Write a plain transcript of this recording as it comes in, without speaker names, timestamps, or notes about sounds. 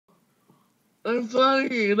Ain't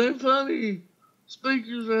funny. It ain't funny.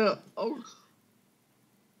 Speakers out. Oh,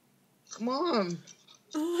 come on.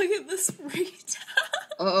 Look at this freaked.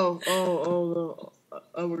 There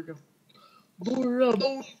we go. Boil her up.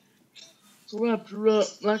 So wrap her up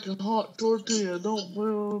like a hot tortilla. Don't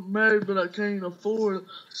feel married, but I can't afford it.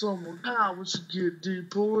 Someone die when she get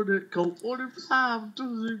deported. Code 45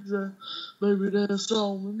 to zigzag. Baby, that's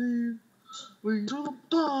all we need. We to the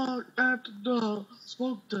park after dark.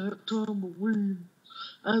 Smoke that tumbleweed.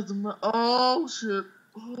 As the oh shit.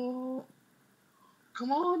 Oh,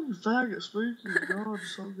 come on, you faggot speaker. God,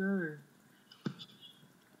 it's so gay.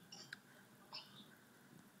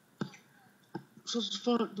 Such a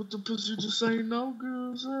fuck, but the pussy just ain't no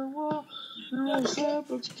good. Say, well, you're all sad,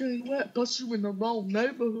 but you can't wet. Plus, you in the wrong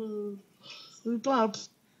neighborhood. You probably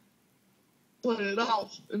play it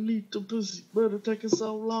off and eat the pussy, but it taking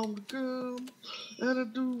so long to come. And a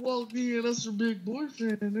dude walk in, that's your big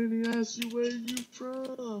boyfriend, and he asks you where you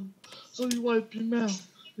from. So you wipe your mouth.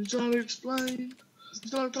 You try to explain. You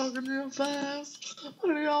start talking real fast,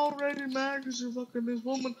 but he already mad because you're fucking this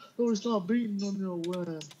woman, so he start beating on your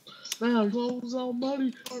wife. Now your clothes all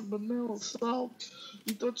muddy, but now it's soft.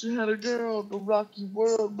 You thought you had a girl to rock your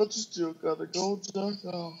world, but you still gotta go jack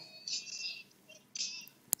off.